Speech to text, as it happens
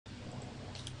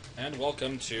And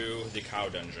welcome to the cow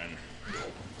dungeon.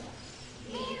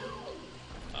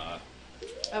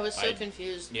 I was so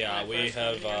confused. Yeah, we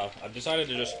have, I've decided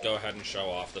to just go ahead and show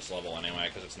off this level anyway,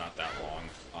 because it's not that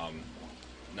long.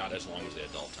 Not as long as the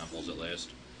adult temples, at least.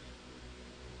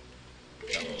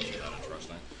 That one wasn't that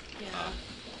interesting. Yeah.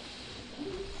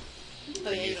 Oh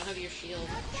yeah, you don't have your shield.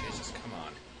 Jesus, come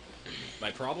on.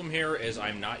 My problem here is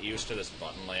I'm not used to this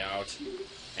button layout,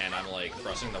 and I'm, like,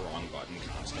 pressing the wrong button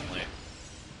constantly.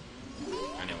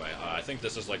 Anyway, I think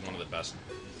this is, like, one of the best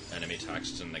enemy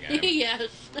texts in the game. Yes.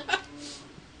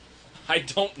 I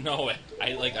don't know it.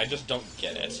 I just don't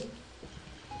get it.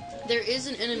 There is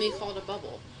an enemy called a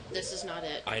bubble. This is not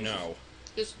it. I know.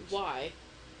 Just why?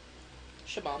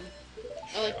 Shabam.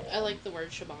 I like the word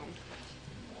shabam.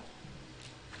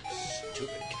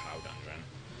 Stupid cow dungeon.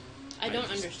 I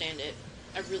don't understand it.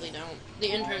 I really don't.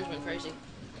 The interns went crazy.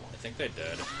 I think they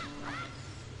did.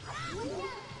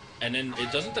 And then,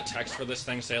 doesn't the text for this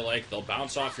thing say, like, they'll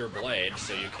bounce off your blade,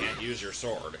 so you can't use your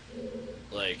sword?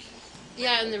 Like...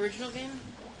 Yeah, in the original game?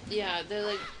 Yeah, they're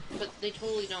like... But they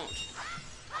totally don't.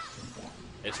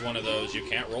 It's one of those, you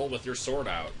can't roll with your sword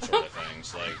out, sort of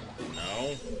things. Like,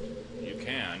 no, you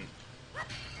can.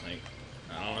 Like,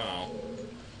 I don't know.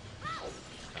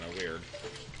 Kind of weird.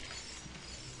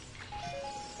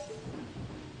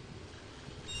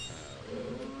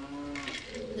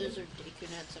 Those are Deku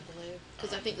nets, I believe.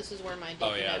 Because I think this is where my Deku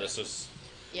Oh yeah, this is...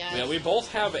 Yeah. Yeah, we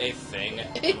both have a thing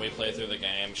when we play through the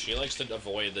game. She likes to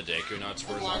avoid the Deku nuts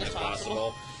for as long as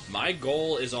possible. My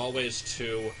goal is always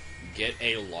to get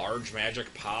a large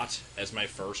magic pot as my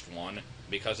first one,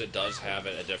 because it does have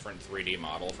a different 3D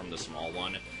model from the small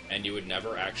one, and you would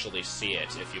never actually see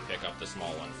it if you pick up the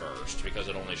small one first, because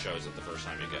it only shows it the first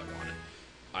time you get one.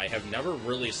 I have never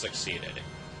really succeeded.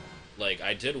 Like,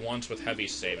 I did once with heavy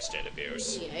save state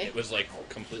abuse. Yeah. It was, like,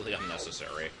 completely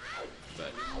unnecessary.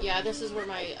 But yeah, this is where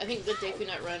I think the Deku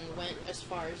Nut run went as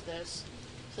far as this.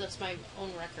 So that's my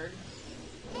own record.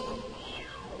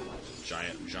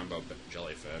 Giant jumbo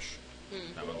jellyfish.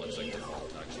 That one looks like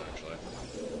default text, actually.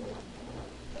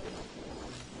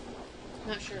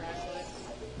 Not sure, actually.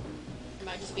 It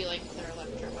might just be like their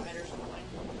electrified or something.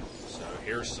 So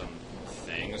here's some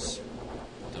things.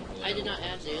 I did not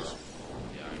add these.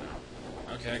 Yeah, I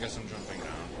know. Okay, I guess I'm jumping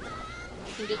down.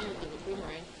 You can get them with the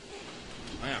boomerang.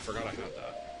 Oh yeah, I forgot I had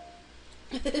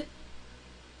that.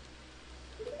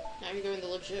 Now you're going the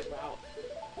legit route.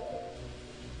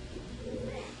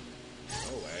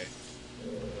 No way.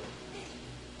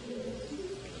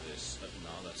 What is this?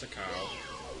 No, that's a cow.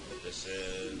 This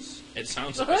is... It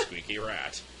sounds like a squeaky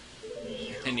rat.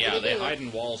 And yeah, they hide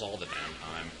in walls all the damn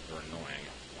time. They're annoying.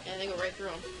 Yeah, they go right through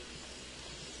them.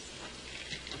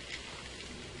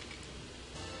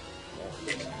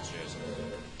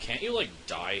 Can't you, like,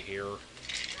 die here?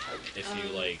 If you,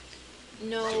 like,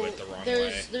 no, do it the wrong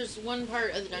way? There's one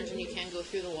part of the dungeon you can go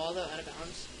through the wall, though, out of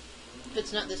bounds.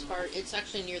 It's not this part. It's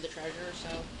actually near the treasure,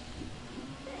 so...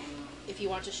 If you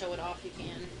want to show it off, you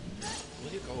can.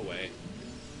 Will you go away?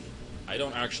 I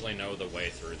don't actually know the way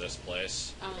through this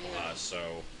place. Oh, yeah.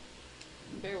 So...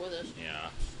 Bear with us. Yeah.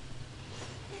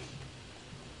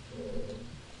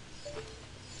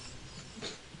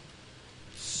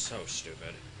 So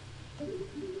stupid.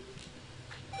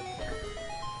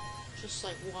 Just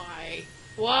like, why?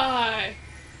 Why?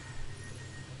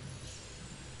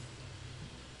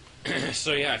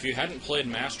 So yeah, if you hadn't played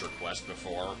Master Quest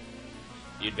before,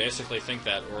 you'd basically think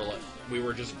that we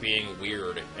were just being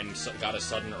weird and got a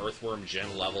sudden Earthworm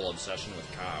Jin level obsession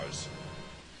with cows.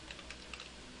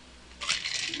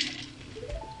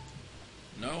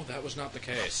 No, that was not the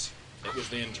case. It was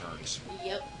the interns.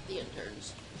 Yep, the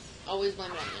interns. Always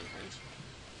blame it on the interns.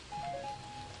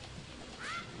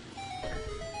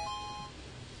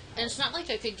 And it's not like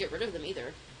I could get rid of them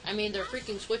either. I mean, they're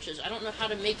freaking switches. I don't know how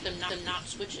to make them not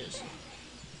switches.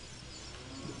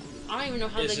 I don't even know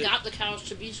how they got the cows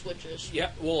to be switches.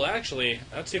 Yeah, well, actually,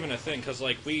 that's even a thing, because,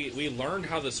 like, we learned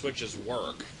how the switches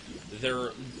work.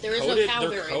 They're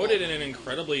coded in an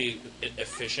incredibly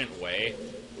efficient way,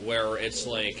 where it's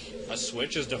like, a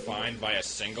switch is defined by a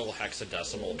single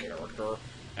hexadecimal character,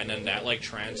 and then that, like,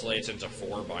 translates into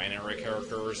 4 binary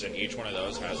characters, and each one of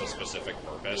those has a specific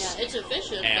purpose. Yeah, it's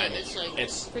efficient, and but it's, like,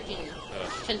 it's freaking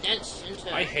condensed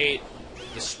into... I hate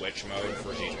the switch mode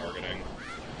for Z-targeting.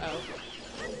 Oh.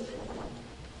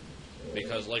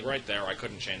 Because, like, right there, I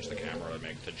couldn't change the camera to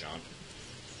make the jump.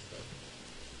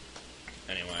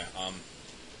 But anyway,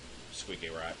 squeaky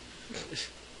rat.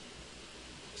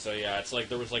 So yeah, it's like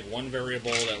there was like one variable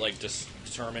that like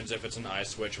determines if it's an ice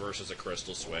switch versus a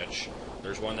crystal switch.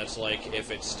 There's one that's like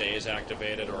if it stays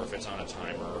activated or if it's on a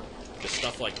timer. Just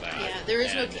stuff like that. Yeah, there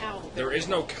is no cow. There is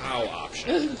no cow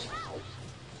option.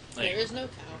 There is no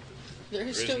cow. There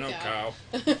is no cow.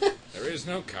 There is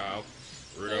no cow.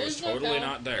 Ruto is totally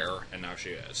not there, and now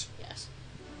she is. Yes.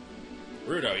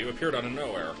 Ruto, you appeared out of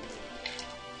nowhere.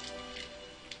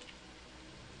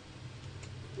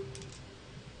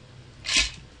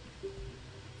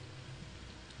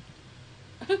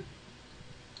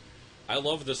 I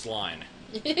love this line.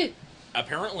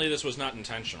 Apparently, this was not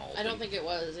intentional. I don't think it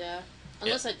was, yeah.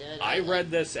 Unless I did. I read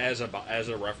this as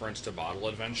a reference to Bottle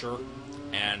Adventure,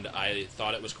 and I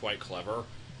thought it was quite clever.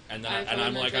 And then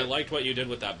I'm like, I liked what you did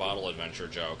with that Bottle Adventure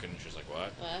joke, and she's like,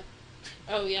 what? What?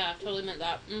 Oh yeah, totally meant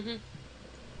that. Mm-hmm.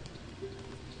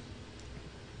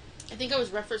 I think I was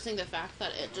referencing the fact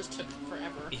that it just took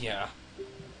forever. Yeah.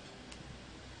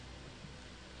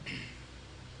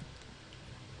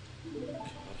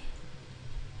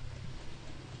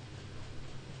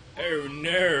 Oh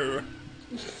no!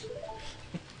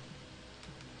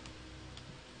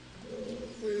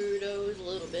 Ruto's a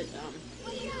little bit dumb.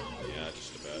 Yeah,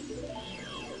 just a bit.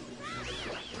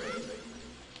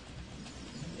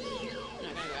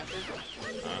 Not gonna go after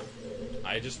him.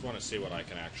 I just want to see what I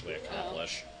can actually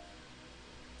accomplish.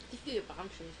 I think you get bomb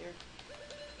shoes here.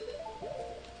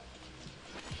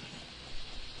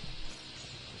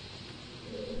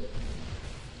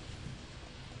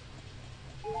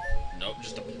 Nope,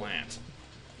 just a plant.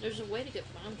 There's a way to get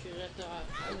bomb shoes, I thought,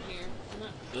 in here.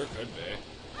 There could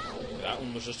be. That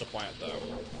one was just a plant, though.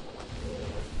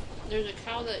 There's a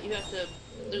cow that you have to...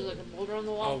 There's like a boulder on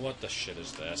the wall. Oh, what the shit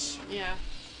is this? Yeah.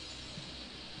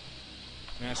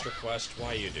 Master Quest,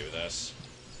 why you do this?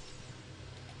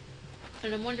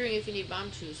 And I'm wondering if you need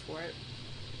bomb shoes for it.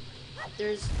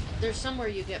 There's somewhere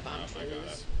you get bomb shoes. I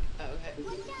got it. Oh, okay.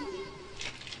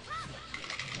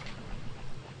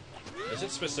 Does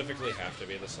it specifically have to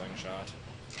be the slingshot?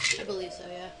 I believe so,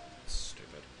 yeah.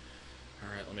 Stupid.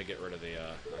 Alright, let me get rid of the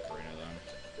ocarina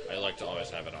then. I like to always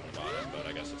have it on the bottom, but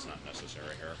I guess it's not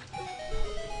necessary here.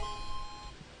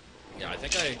 Yeah, I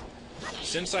think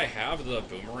since I have the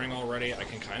boomerang already, I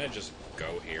can kind of just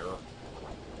go here.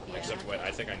 Yeah. Except, wait,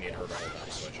 I think I need her to hold down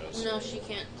switches. No, she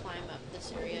can't climb up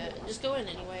this area. Just go in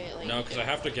anyway. Like, no, because I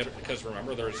have to get... Because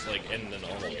remember, there's, like, in the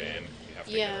normal game, you have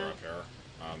to get her up here.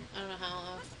 I don't know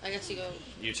how. I guess you go...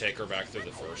 You take her back through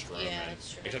the first room. Yeah,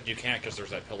 that's true. Except you can't because there's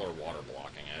that pillar of water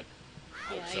blocking it.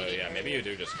 Yeah, So, yeah, maybe you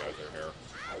do just go through here.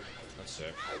 Let's see.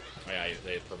 Oh, yeah,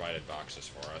 they provided boxes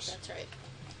for us. That's right.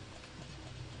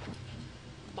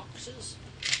 Boxes.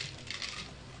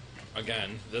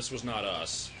 Again, this was not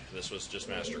us. This was just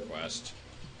Master Quest.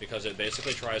 Because it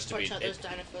basically tries to be... Watch out, there's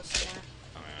Dynafos in there.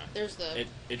 Oh, yeah. There's the...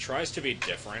 It tries to be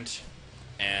different,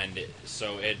 and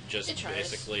so it just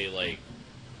basically, like,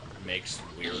 makes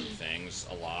weird things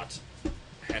a lot.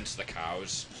 Hence the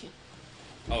cows.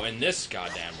 Oh, and this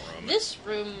goddamn room. This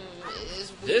room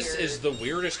is weird. This is the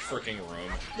weirdest freaking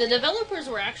room. The developers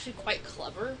were actually quite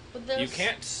clever with this. You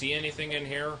can't see anything in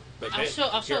here, but I'll show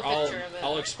a picture of it.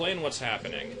 I'll explain what's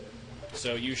happening.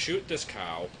 So you shoot this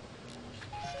cow,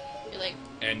 You're like,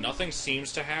 and nothing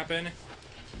seems to happen,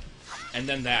 and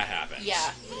then that happens.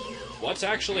 yeah. What's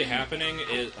actually happening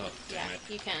is... Oh, damn Yeah,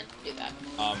 it. you can't do that.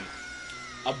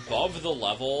 Above the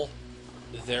level,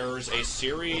 there's a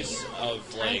series of,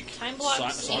 time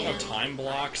blocks Song of and- Time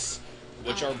blocks,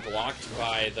 which are blocked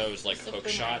by those, like, So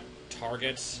hookshot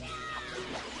targets.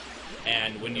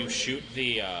 And when you shoot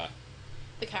the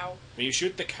cow. when you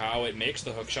shoot the cow, it makes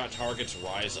the hookshot targets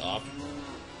rise up.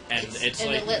 And it's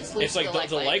and like it lets loose it's like the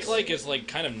the like-likes. like is like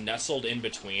kind of nestled in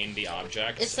between the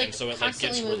objects, It's like and so it like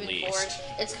constantly gets moving released.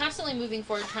 forward. It's constantly moving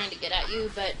forward, trying to get at you,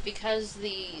 but because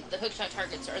the hookshot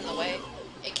targets are in the way,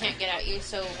 it can't get at you.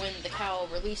 So when the cow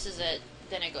releases it,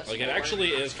 then it goes. Like, it forward. actually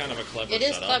is kind of a clever It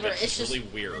is setup. clever. It's just really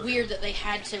weird. Weird that they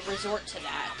had to resort to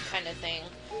that kind of thing.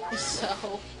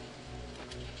 So,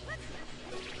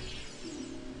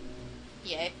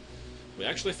 yay. We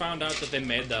actually found out that they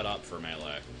made that up for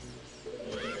Melee.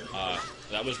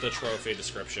 That was the trophy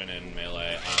description in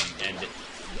Melee, and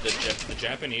the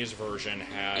Japanese version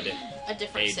had A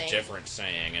different saying. different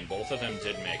saying, and both of them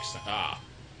did make sense. Well,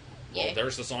 Yay.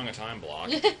 there's the Song of Time block.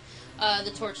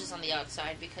 The torch is on the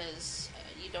outside because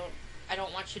I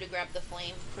don't want you to grab the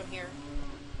flame from here.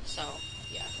 So,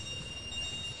 yeah.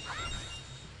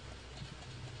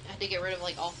 I had to get rid of,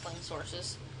 like, all flame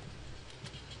sources.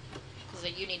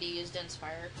 Because you need to use dense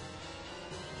fire.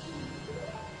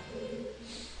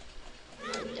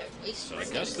 So I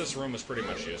guess this room is pretty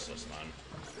much useless then.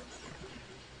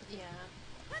 Yeah.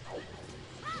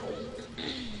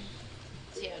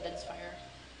 So yeah, it did fire.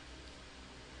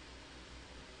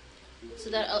 So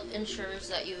that ensures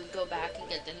that you go back and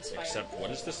get the inspire. Except, what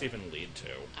does this even lead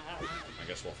to? I don't know. I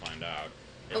guess we'll find out.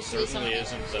 It Hopefully certainly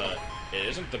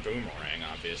isn't the boomerang,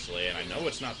 obviously, and I know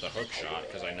it's not the hook shot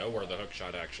because I know where the hook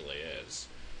shot actually is.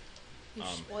 You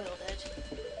spoiled it.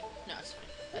 No, it's fine.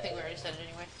 I think we already said it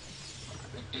anyway.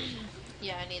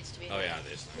 Yeah, it needs to be. Oh yeah,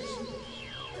 these things.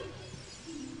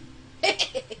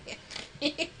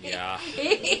 Yeah.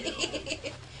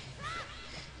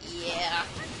 Yeah.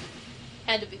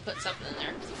 Had to be put something in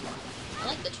there. I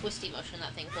like the twisty motion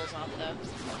that thing pulls off, though.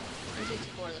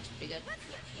 164 looks pretty good.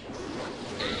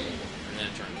 And then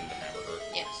it turned into hamburger.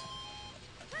 Yes.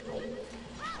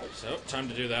 So, time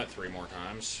to do that 3 more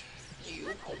times.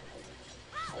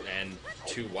 And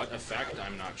to what effect,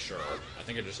 I'm not sure. I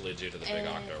think it just leads you to the big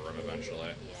octo room eventually.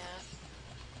 Yeah.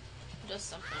 Just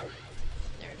something.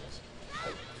 There it is.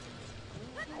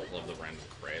 I love the random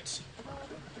crates.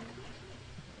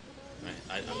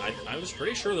 I was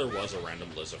pretty sure there was a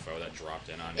random Lizopho that dropped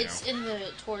in on you. It's in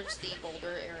towards the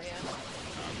boulder area.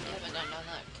 You haven't done on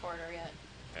that corridor yet.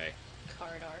 Hey.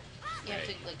 Corridor. You have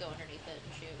to like go underneath it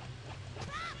and shoot.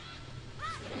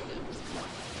 There you go.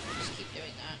 Just keep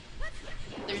doing that.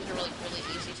 There's a really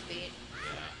easy to beat.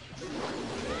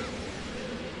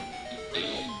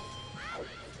 Yeah.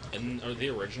 In the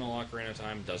original Ocarina of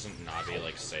Time, doesn't Navi,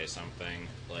 like, say something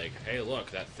like, hey, look,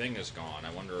 that thing is gone.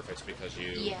 I wonder if it's because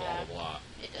you blah, blah, blah.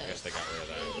 It does. I guess they got rid of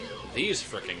that. These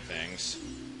fricking things.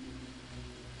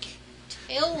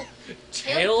 Tail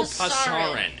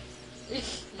Pasarin.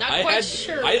 Not quite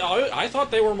sure. I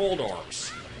thought they were Moldorms.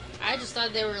 I just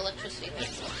thought they were electricity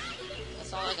things.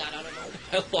 That's all I got out of them.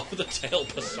 I love the Tail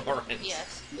Pasarins.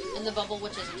 Yes. And the bubble,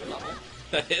 which isn't a bubble.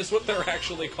 That is what they're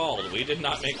actually called. We did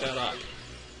not make that up.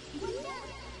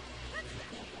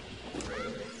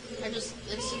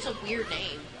 It's such a weird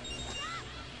name.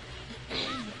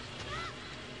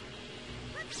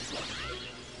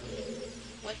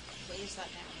 What weighs that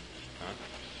down? Huh?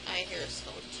 I hear it's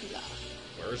still too loud.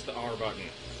 Where's the R button?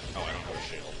 Oh, I don't have a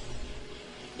shield.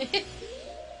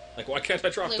 Like, why can't I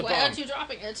drop the bomb? Why aren't you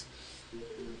dropping it?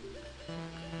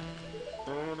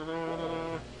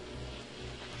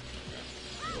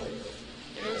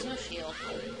 There is no shield.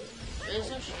 There is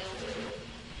no shield.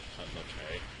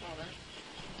 Okay. Well then.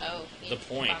 Oh, the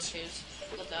point. Bomb shoes.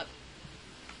 Look up.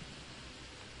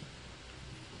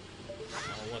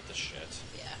 Oh, what the shit?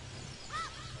 Yeah.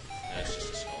 That's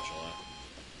just a spatula.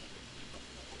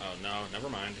 Oh, no, never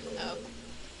mind. Oh.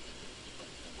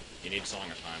 You need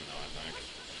Song of Time, though, I think.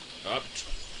 Up.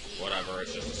 Whatever,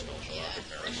 it's just a spatula.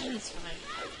 Yeah. It's fine.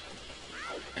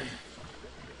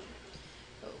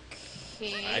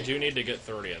 Okay. I do need to get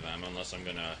 30 of them, unless I'm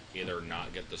gonna either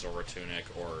not get the Zora Tunic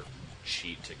or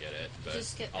cheat to get it. But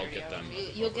just get I'll get them.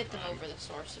 You'll get them over the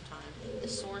source of time. The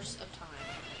source of time.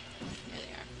 There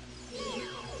they are.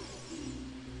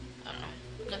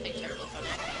 Okay. Nothing terribly funny.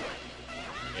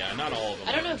 Yeah, not all of them.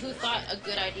 I don't know who thought a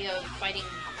good idea of fighting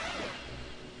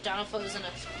Donalfos in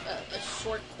a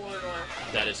short corridor.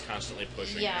 That is constantly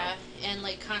pushing. Yeah, and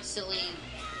like constantly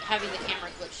having the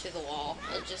camera glitch through the wall.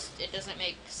 It doesn't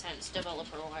make sense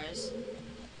developer-wise.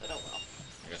 But oh well.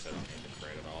 I guess I don't need the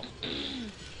crate at all.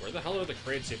 Where the hell are the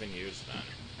crates even used then?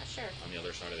 Not sure. On the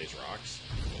other side of these rocks?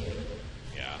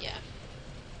 Yeah. Yeah.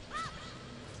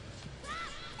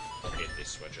 I hate these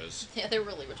switches. Yeah, they're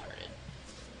really retarded.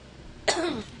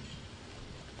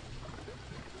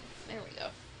 There we go.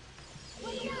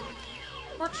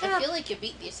 I feel like you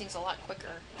beat these things a lot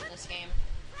quicker in this game.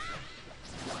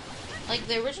 Like,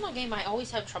 the original game, I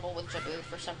always have trouble with Jabu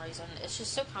for some reason. It's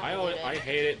just so complicated. I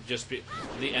hate it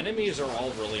the enemies are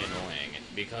all really annoying,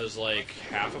 because, like,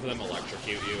 half of them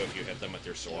electrocute you if you hit them with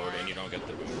your sword, and you don't get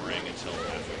the boomerang until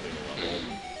halfway through the level.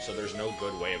 So there's no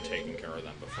good way of taking care of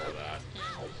them before that.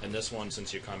 And this one,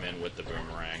 since you come in with the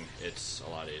boomerang, it's a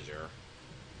lot easier.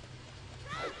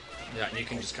 Yeah, and you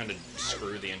can just kind of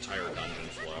screw the entire dungeon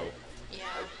flow.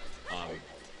 Yeah.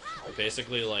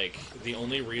 Basically, like, the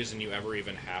only reason you ever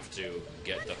even have to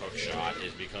get the hook shot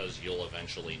is because you'll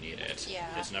eventually need it. Yeah.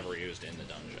 It's never used in the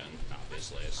dungeon,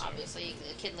 obviously. So. Obviously,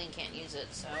 Kid Link can't use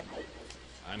it, so...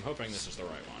 I'm hoping this is the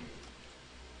right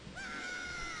one.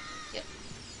 Yep.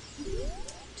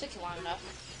 Took you long enough.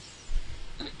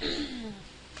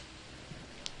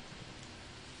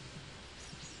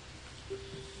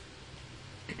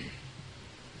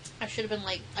 I should have been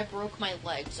like, I broke my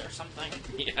legs or something.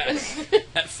 Yeah,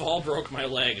 that fall broke my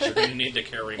legs. You're going to need to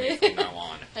carry me from now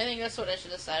on. I think that's what I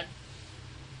should have said.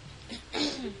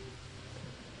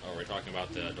 Oh, we're talking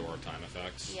about the Door of Time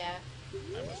effects? Yeah.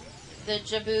 I wasn't. The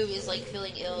Jabu is like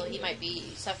feeling ill. He might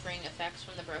be suffering effects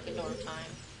from the broken Door of Time.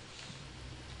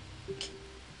 You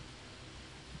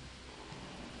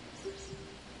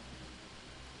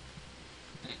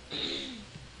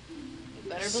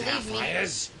better believe me.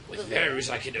 Sapphires! With those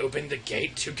I can open the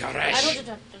gate to Garash. Don't jump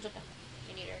down. Don't jump down.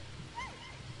 You need her.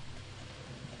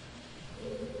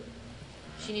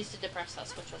 She needs to depress that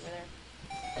switch over there.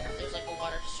 There's like a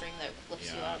water stream that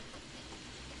lifts you up.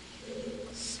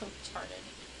 So retarded.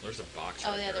 There's a box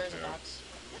Oh right yeah, there, there's too. a box.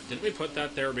 Didn't we put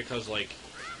that there because, like...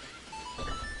 I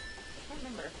don't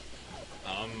remember.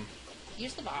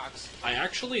 Use the box. I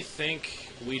actually think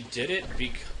we did it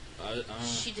because...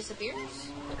 She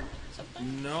disappears?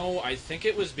 Something? No, I think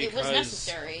it was because... It was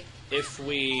necessary. If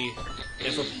a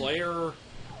player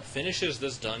finishes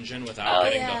this dungeon without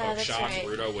getting the hook shot, right.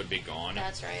 Ruto would be gone.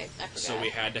 That's right. I forgot. So we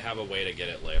had to have a way to get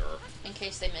it later. In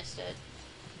case they missed it.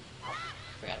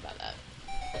 Forgot about that.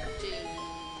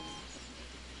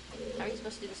 How are you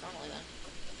supposed to do this normally then?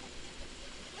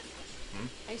 How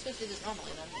are you supposed to do this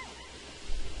normally then?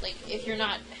 Like, if you're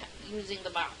not using the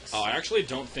box. Oh, I actually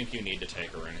don't think you need to take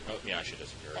her in. Oh, yeah, she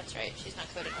disappeared. That's right. She's not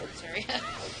coded in this area.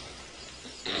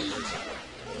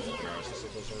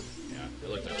 Yeah, it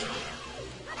looked like that.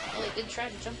 Well, it did try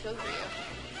to jump over you.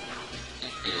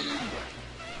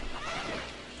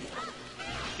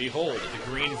 Behold, the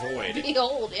green void.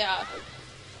 Behold, yeah.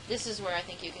 This is where I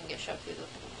think you can get shoved through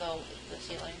the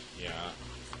ceiling. Yeah.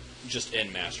 Just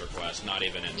in Master Quest, not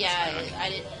even in Yeah, this pack. I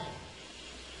didn't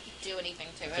do anything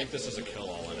to it. I think this is a kill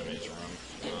all enemies room.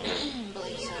 I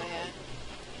believe so, yeah.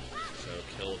 So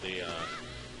kill the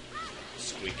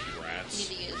squeaky You rats.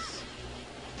 need to use...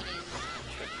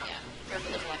 yeah,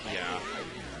 careful there's black. Yeah.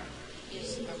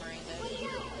 Use boomerang to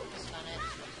stun it.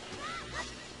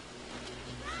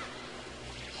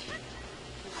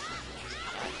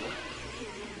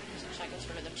 Wish I could get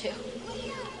rid of them too. Oh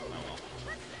well.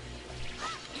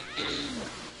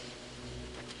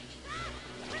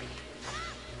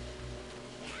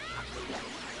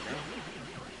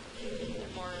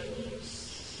 More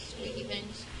squeaky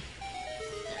things. There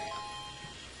we go.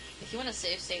 If you want to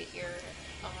save state here,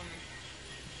 Fine.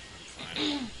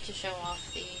 to show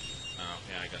off the... Oh,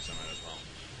 yeah, I guess I might as well.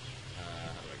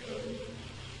 How do I get it?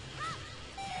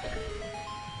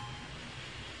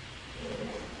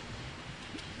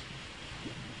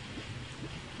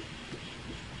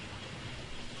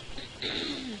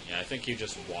 Yeah, I think you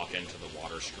just walk into the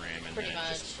water stream and Pretty then it much.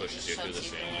 just pushes you It through the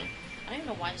shoves you ceiling. I don't even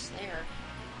know why it's there.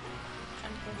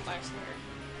 I'm trying to think why it's there.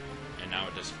 And now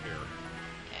it disappeared.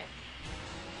 Okay.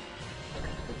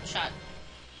 Shot.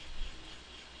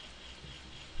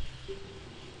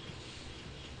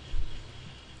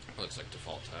 Looks like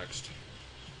default text.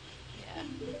 Yeah.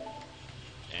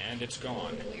 And it's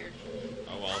gone. Weird.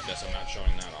 Oh well, I guess I'm not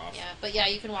showing that off. Yeah, but yeah,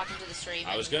 you can walk into the stream.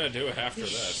 I was gonna do it after and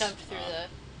this. shoved through the...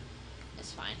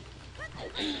 It's fine.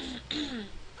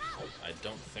 I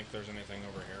don't think there's anything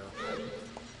over here.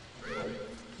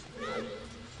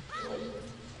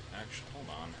 Actually, hold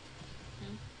on.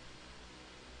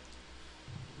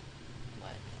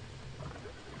 What?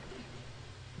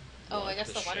 Oh, I guess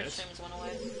The the water shit? streams went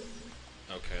away.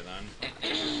 Okay then.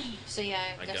 So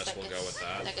yeah, I guess that we'll gets, go with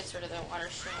that. That gets rid of the water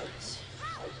streams.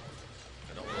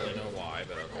 I don't really know why,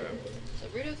 but okay. So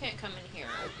Ruto can't come in here,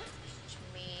 which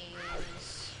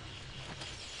means...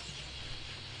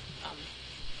 bomb.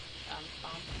 Oh,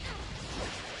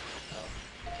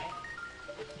 okay.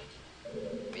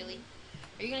 Really?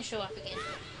 Are you gonna show up again?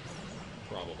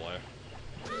 Probably.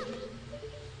 I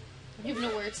don't even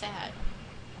know where it's at.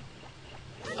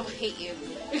 Oh, I hate you.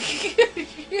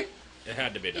 It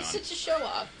had to be done. You're such a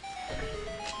show-off.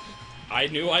 I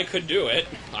knew I could do it.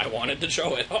 I wanted to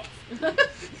show it off.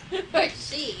 I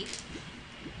see.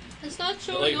 It's not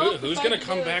showing Like, off. who's if I gonna can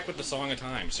come do back it. with the song of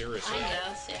time? Seriously. I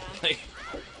guess, yeah. Like,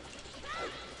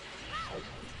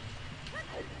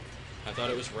 I thought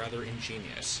it was rather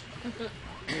ingenious.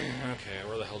 Okay,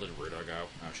 where the hell did Ruto go?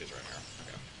 Oh, she's right here.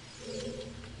 Okay.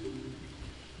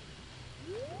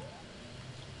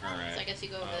 Alright. So I guess you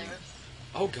go over there.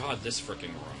 Oh god, this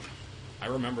freaking room. I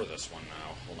remember this one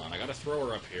now. Hold on, I gotta throw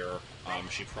her up here.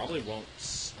 She probably won't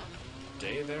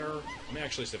stay there. Let me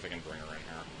actually see if I can bring her in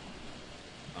here.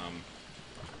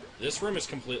 This room is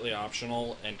completely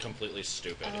optional and completely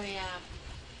stupid. Oh, yeah.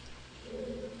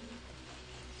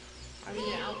 Are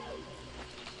you out?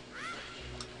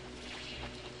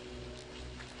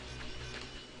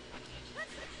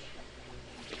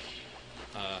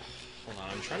 Hold on,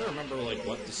 I'm trying to remember, like,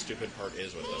 what the stupid part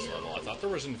is with this level. I thought there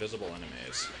was invisible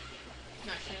enemies.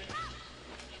 Not sure.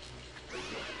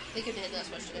 They could hit that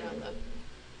switch to get out, though.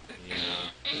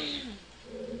 Yeah.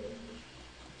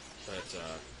 But,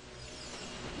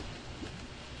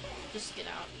 Just get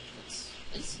out.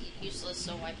 It's useless,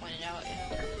 so why point it out, you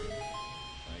know?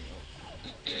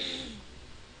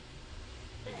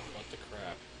 What the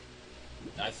crap?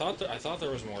 I thought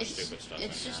there was more stupid stuff in here.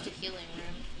 It's just a healing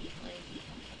room. Like,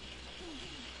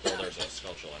 well, there's a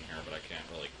skullshell in here, but I can't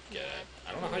really get it.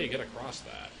 I don't know how you get across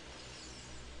that.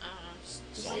 I don't know.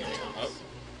 Just Oh.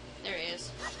 There he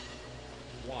is.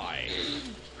 Why?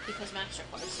 Because Max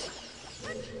requires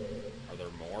it. Are there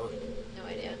more? No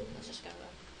idea. Let's just go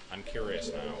though. I'm curious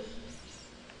now.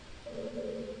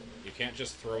 You can't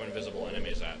just throw invisible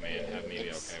enemies at me and have me be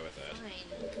okay with it.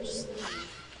 Fine. Just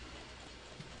leave.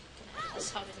 Gonna have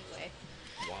this out anyway.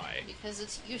 Why? Because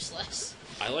it's useless.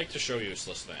 I like to show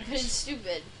useless But it's things.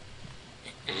 stupid.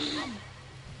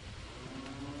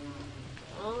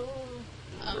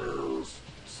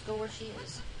 Just go where she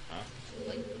is. Huh?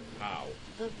 Like, How?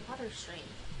 the water stream.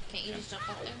 Can't you just jump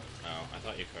up there? Oh, I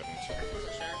thought you couldn't. I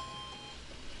wasn't sure.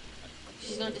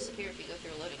 She's gonna disappear if you go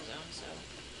through a loading zone, so.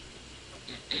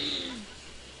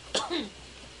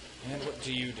 And what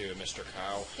do you do, Mr.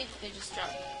 Cow? I think they just drop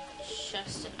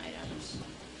chests and items.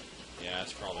 Yeah,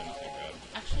 it's probably nothing good.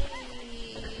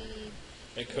 Actually,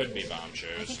 It could be bomb I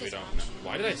shoes. think We it's don't bomb know. shoes.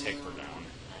 Why did I take her down?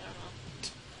 I don't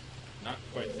know. Not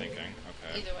quite thinking.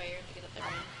 Okay. Either way, you're gonna get up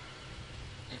there.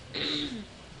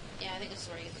 Yeah, I think this is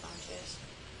where you get the bomb shoes.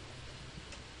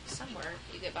 Somewhere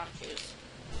you get bomb shoes.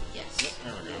 Yes. Yep,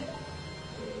 there we go.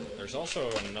 There's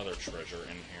also another treasure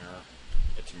in here.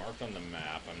 It's marked on the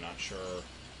map. I'm not sure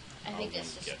I how think one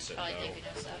it's gets just it, probably though. taking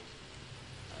us up.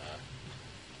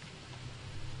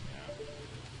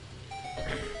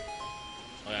 Yeah.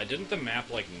 Oh, yeah, didn't the map,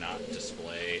 like, not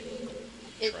display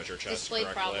treasure chests displayed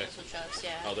correctly? problems with chests,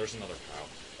 yeah. Oh, there's another cow.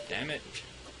 Damn it.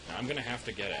 Now I'm gonna have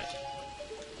to get it.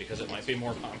 Because it might be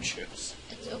more bomb shoes.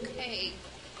 It's okay.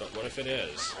 But what if it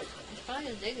is? It's probably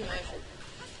a degeneration.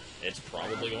 It's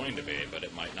probably going to be, but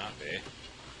it might not be.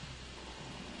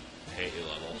 I hate you,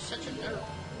 level. You're such a nerd.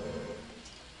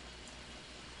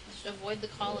 Just avoid the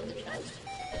call of the chest.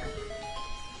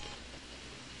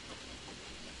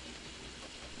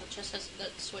 That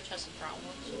switch has some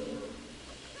problems.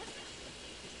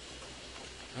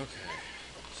 Okay.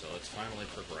 So let's finally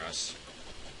progress.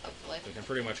 Hopefully. We can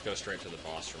pretty much go straight to the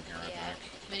boss from here, I Yeah.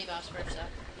 think. Mini boss first up.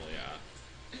 Well, yeah.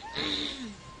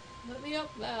 Let me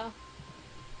up now.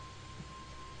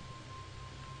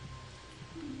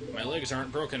 My legs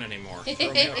aren't broken anymore.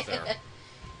 Throw me up there.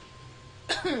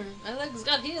 My legs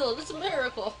got healed. It's a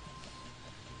miracle.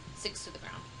 6 to the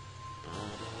ground.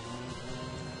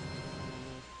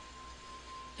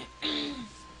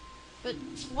 But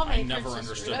why, I never Princess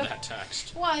understood Ruto? that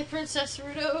text. Why, Princess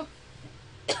Ruto?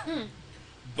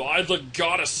 By the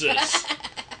goddesses!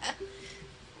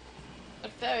 I'm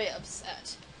very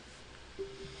upset.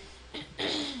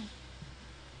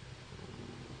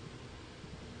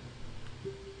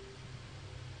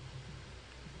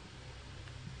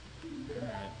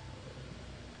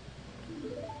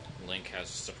 Link has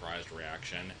a surprised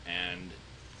reaction, and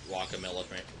walk a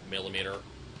millimeter.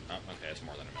 Oh, okay, it's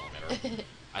more than a millimeter.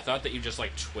 I thought that you just,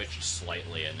 like, twitched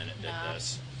slightly and then it did Nah.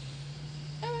 this.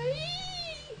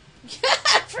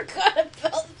 I forgot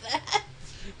about that.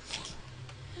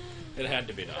 It had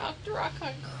to be done. Dr. Rock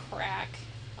on crack.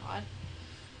 God.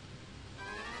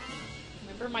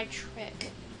 Remember my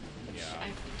trick, which Yeah.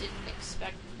 I didn't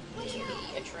expect to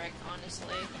be a trick,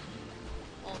 honestly.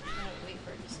 Well, I'm gonna wait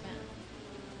for it to spin.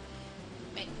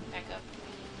 Make it back up.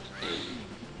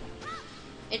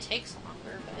 It takes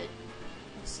longer, but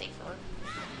it's safer.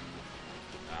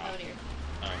 Oh dear.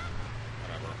 Oh,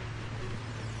 whatever.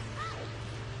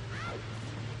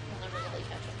 You'll never really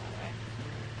catch up that way.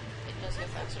 It does go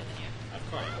faster than you. I've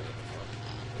caught up with it before.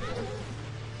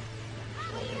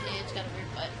 It's got a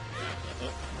weird butt. Yeah,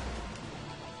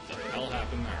 what the hell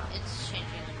happened there? It's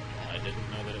changing. I didn't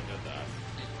know that it did that.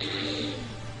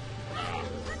 Ah,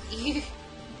 You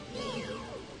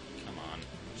come on.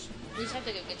 just have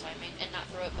to get good timing and not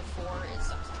throw it before it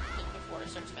stops. Before it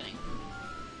starts spinning.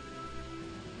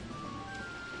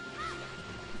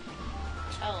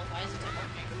 Tell, why isn't it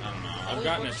working? I don't know. I've Always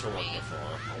gotten it works to for work me.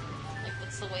 before. Like,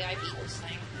 what's the way I beat this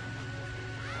thing?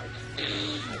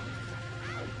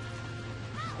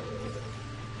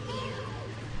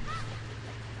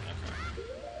 Okay.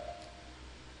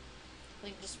 I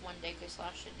think just one Deku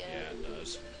Slash should get Yeah, it. it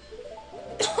does.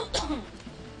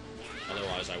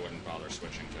 Otherwise, I wouldn't bother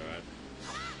switching to it.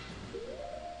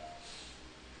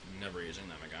 Never using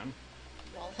them again.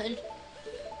 Well then.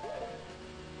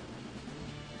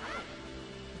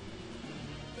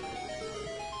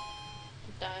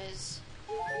 It dies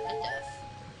a death.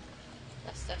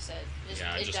 That's it.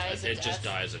 Yeah, it dies a it death. just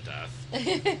dies a death.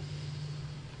 And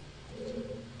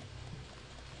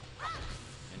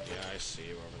yeah, I see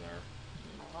you over there.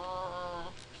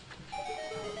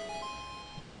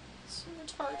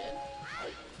 retarded.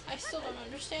 I still don't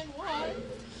understand why.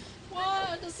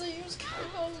 Why does they use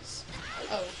cows?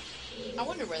 Oh. I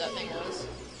wonder where that thing was.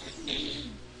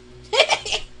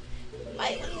 My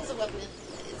use a weapon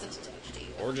is attached to you.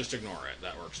 Or just ignore it.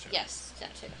 That works too. Yes,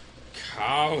 that too.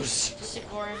 Cows. Just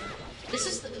ignore it. This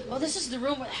is the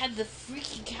room that had the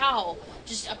freaking cow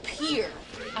just appear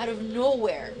out of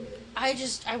nowhere. I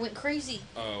went crazy.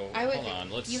 Oh, hold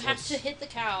on. You have to hit the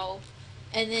cow,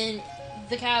 and then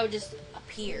the cow just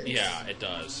appears. Yeah, it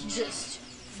does. Just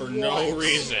for no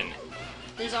reason.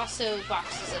 There's also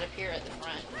boxes that appear at the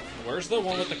front. Where's the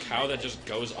one with the cow that just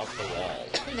goes up the wall?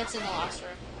 That's in the last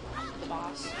room. The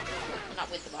boss.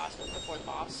 Not with the boss, but before the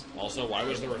boss. Also, why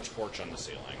was there a torch on the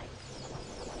ceiling?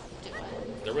 Do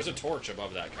what? There was a torch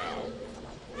above that cow.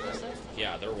 Was there?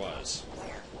 Yeah, there was.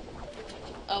 Where?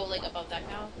 Oh, like above that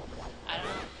cow? I don't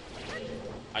know.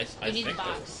 I need think the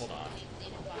box. Hold on. You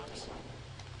need a box.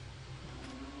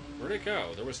 Where'd it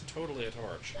go? There was totally a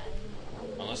torch.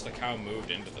 Unless the cow moved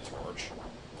into the torch.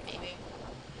 Maybe.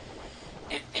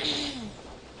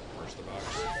 Where's the box?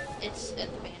 It's at the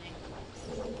beginning.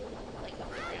 Like up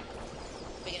the ramp.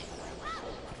 Beginning of the ramp.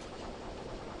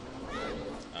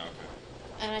 Oh, okay.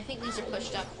 And I think these are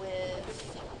pushed up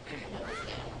with...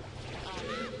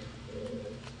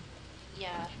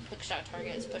 yeah, quick shot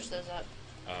targets. Push those up.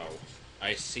 Oh,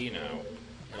 I see now.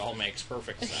 It all makes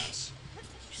perfect sense.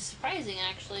 Which is surprising,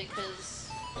 actually, because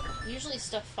usually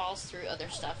stuff falls through other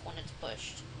stuff when it's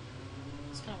pushed.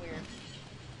 It's kind of weird.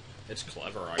 It's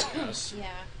clever, I guess. Yeah.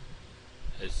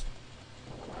 It's...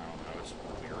 I don't know, it's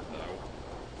weird, though.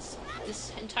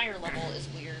 This entire level is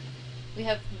weird. We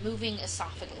have moving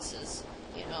esophaguses.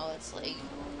 You know, it's like...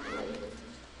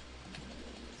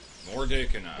 More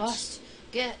Deku Nuts. Must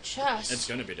get chest. It's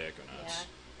gonna be Deku Nuts.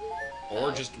 Yeah.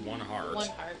 Or just one heart. One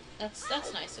heart. That's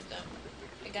nice of them.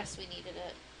 I guess we needed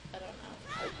it. I don't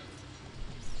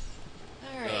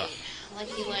know. Alright.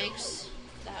 Likey likes.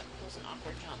 That was an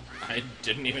awkward jump. I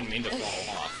didn't even mean to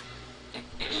fall off.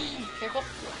 Careful.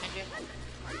 Behind you.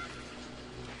 I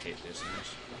hate these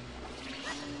things.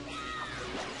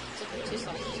 It's like too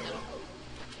soft.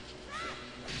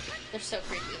 They're so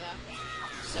creepy, though.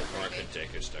 So Or I creepy. could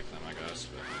Deku stick them, I guess,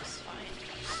 but... It's fine.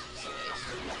 It's a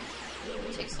waste.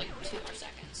 It takes like 2 more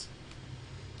seconds.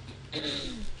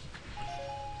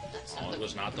 That's not Oh, it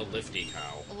was not the Lifty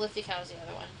Cow. The Lifty Cow's the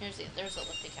other one. There's the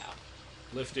Lifty Cow.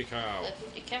 Lifty Cow.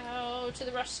 Lifty Cow to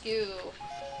the rescue.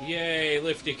 Yay,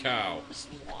 Lifty Cow.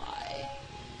 Why?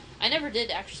 I never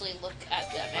did actually look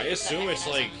at that. I assume it's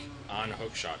mechanism. like on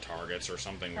hookshot targets or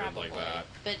something Probably. weird like that.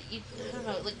 But I don't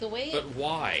know, like the way But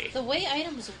why? the way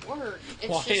items work. It's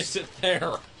Why just, is it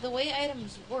there? the way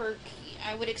items work?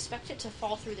 I would expect it to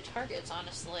fall through the targets,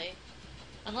 honestly.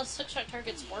 Unless hookshot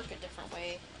targets work a different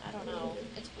way. I don't know.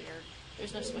 It's weird.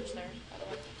 There's no switch there, by the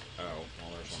way. Oh,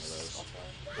 well, there's one of those. Switch there.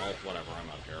 Well, whatever, I'm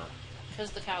up here.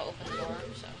 Because the cow opened the door,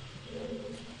 so.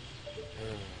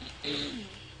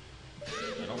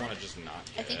 I don't want to just not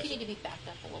get I think it. you need to be backed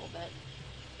up a little bit.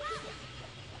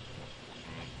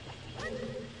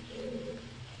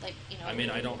 Like, you know. I mean,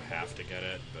 I don't have to get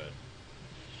it, but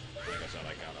like I said,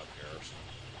 I got up here, so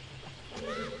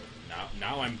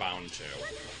now I'm bound to.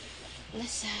 Let's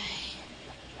see.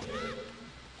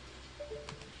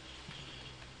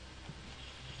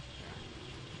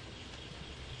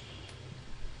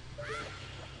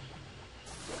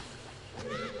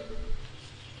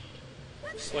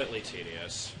 Slightly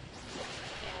tedious.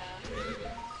 Yeah.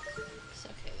 It's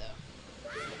okay, though.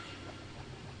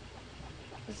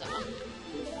 What's that one?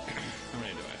 How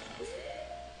many do I have?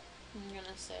 I'm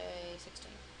gonna say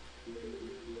 16.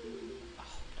 Oh,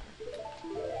 darn.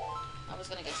 I was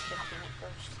gonna guess 15 at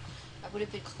first. I would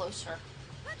have been closer.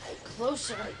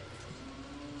 Closer! And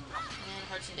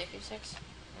Hearts and Deku 6. Oh,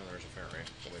 there's a fairy,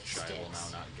 which I will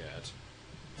Sticks. now not get.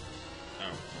 Oh, Oh,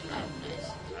 okay. nice.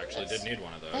 I actually did need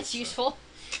one of those. That's so- useful.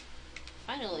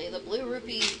 Finally, the blue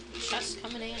rupee chest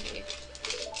come in handy.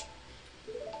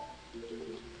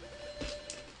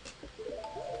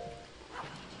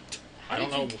 How I don't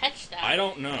did know. you catch that? I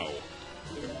don't know.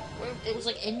 It was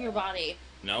like in your body.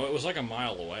 No, it was like a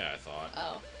mile away, I thought.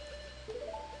 Oh.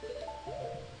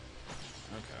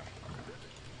 Okay.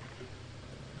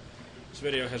 This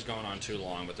video has gone on too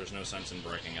long, but there's no sense in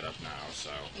breaking it up now, so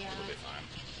Yeah. it'll be fine.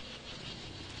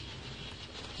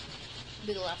 It'll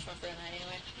be the last one for the night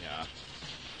anyway. Yeah.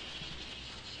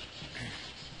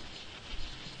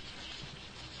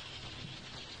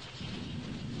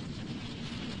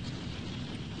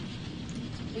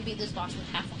 We beat this boss with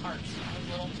half a heart when I was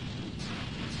little.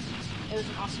 It was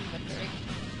an awesome victory.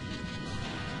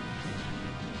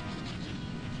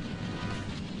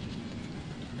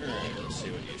 Alright, let's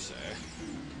see what you say.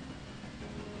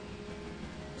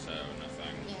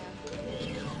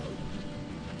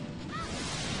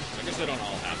 they don't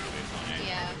all have to be funny.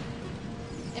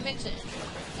 Yeah. It makes it interesting.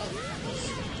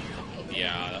 Oh, okay.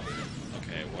 Yeah.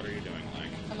 Okay, what are you doing,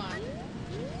 Link? Come on.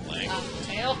 Link?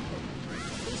 Tail.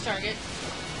 Please target.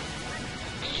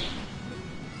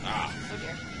 Ah. Oh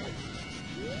dear.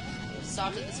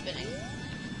 Stopped at the spinning.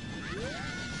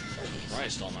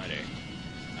 Christ almighty.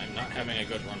 I'm not having a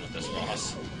good run with this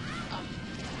boss.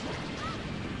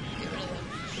 Get rid of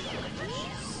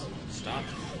them. Stop.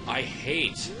 I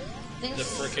hate Things the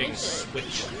freaking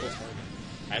switch. switch.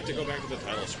 I have to go back to the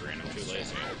title screen. I'm too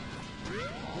lazy.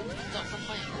 Don't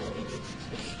complain.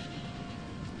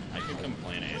 I can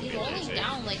complain and He's be only lazy.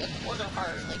 down like a quarter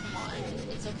heart. Like, come on.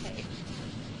 It's okay.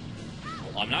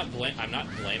 Well, I'm not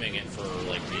blaming it for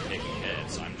like me taking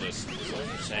hits. I'm just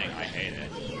saying I hate it.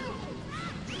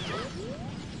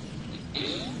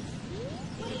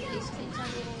 These things are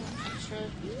little extra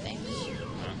things.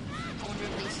 Huh? I wonder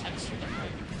if these texts are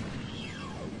different.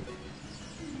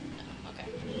 No, okay.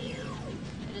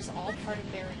 It is all part of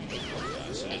Baronade.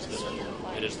 Yes, It is the circle of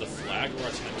life. it is the flag or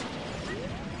a tentacle.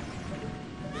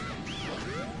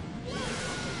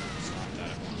 It's not that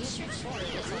at Use once. your sword.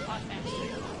 It's a lot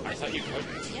faster. I thought you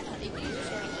couldn't. Yeah, you can use your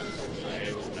sword on those. I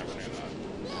never knew that.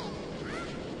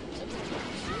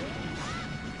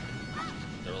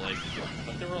 They were like, I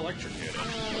thought they were electrocuted.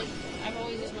 I've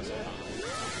always used my sword on them.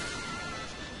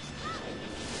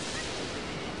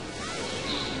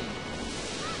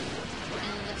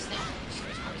 And this thing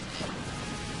destroys everything.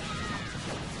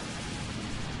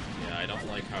 Yeah, I don't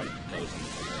like how it goes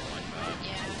into the wall like that.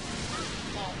 Yeah.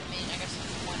 Well, I mean, I guess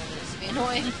that's one of it is to be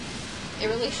annoying. It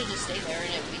really should just stay there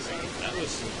and it would be safe. That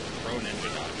was pro ninja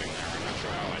dodging there. I'm not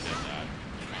sure how I did that.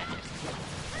 Magic.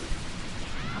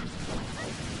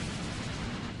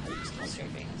 Still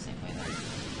scraping the same way though.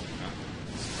 Huh?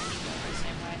 The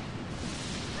same way.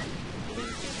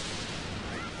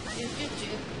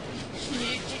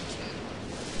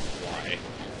 Why? I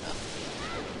don't know.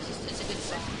 It's a good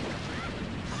song.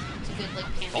 It's a good, like,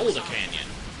 camping Boulder song. Canyon.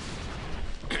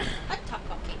 I talk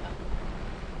volcano.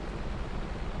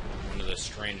 One of the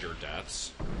stranger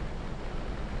deaths.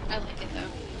 I like it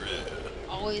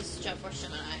though. Always Jet Force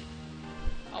Gemini.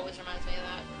 Always reminds me of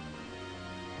that.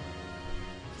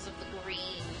 Because of the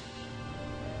green.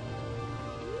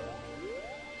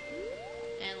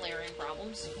 And layering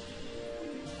problems.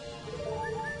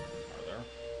 Are there?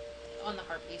 On the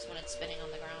heart piece when it's spinning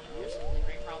on the ground, there's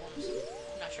layering problems.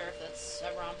 I'm not sure if that's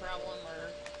a ROM problem or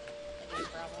a game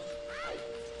problem.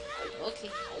 Okay.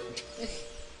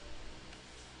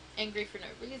 Angry for no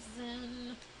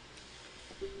reason.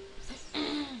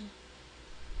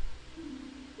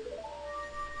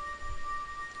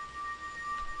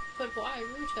 But why,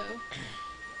 Ruto?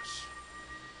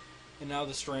 And now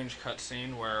the strange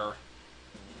cutscene where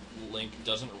Link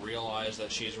doesn't realize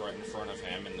that she's right in front of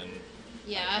him, and then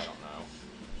Yeah. I don't know.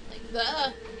 Like,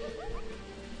 the.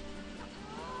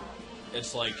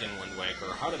 It's like in Wind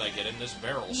Waker. How did I get in this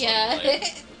barrel? Yeah. Suddenly?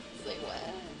 It's like,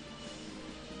 what?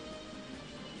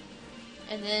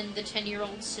 And then the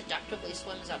 10-year-old seductively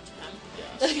swims up to him.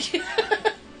 Yes.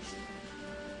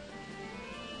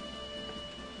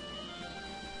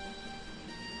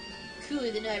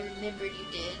 Cooler than I remembered you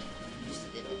did. Just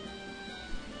a little.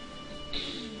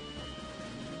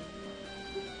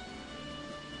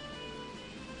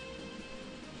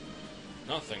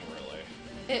 Nothing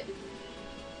really.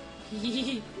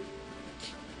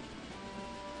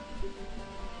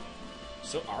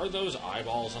 So are those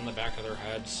eyeballs on the back of their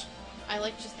heads? I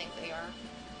like to think they are.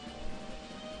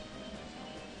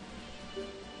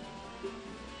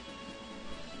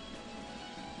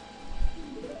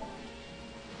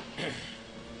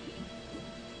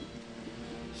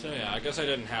 So yeah, I guess I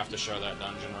didn't have to show that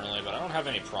dungeon really, but I don't have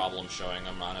any problem showing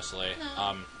them honestly.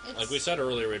 No, Like we said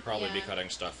earlier, we'd probably be yeah. cutting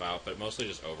stuff out, but mostly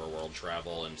just overworld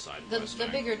travel and side The questing.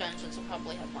 bigger dungeons will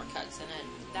probably have more cuts in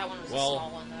it. That one was Well, a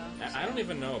small one, though. I don't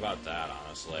even know about that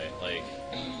honestly. Like,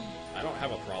 I don't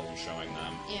have a problem showing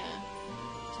them. Yeah.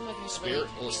 Some of them are Spirit, really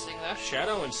confusing, though.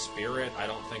 Shadow and Spirit, I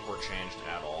don't think were changed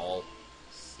at all.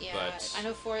 Yeah, but- I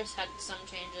know Forest had some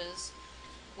changes,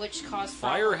 which caused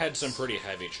Fire problems. had some pretty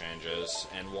heavy changes,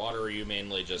 and Water you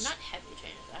mainly just Not heavy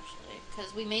changes, actually,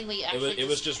 because we mainly actually it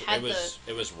was just had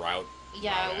it was route.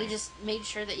 Yeah, routing. we just made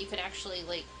sure that you could actually,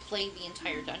 like, play the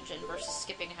entire dungeon versus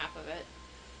skipping half of it.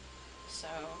 So,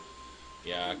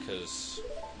 Yeah, because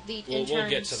the we'll interns...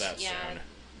 get to that yeah, soon.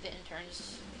 the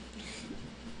interns...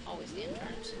 Always the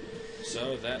interns.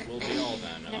 So that will be all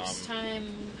then. Next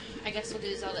time, I guess we'll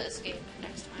do Zelda Escape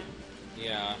next time.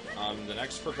 Yeah, the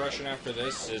next progression after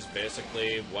this is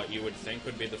basically what you would think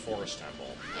would be the Forest Temple,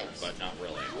 Yes. but not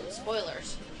really.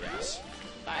 Spoilers. Yes.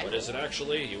 Bye. What is it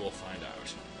actually? You will find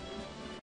out.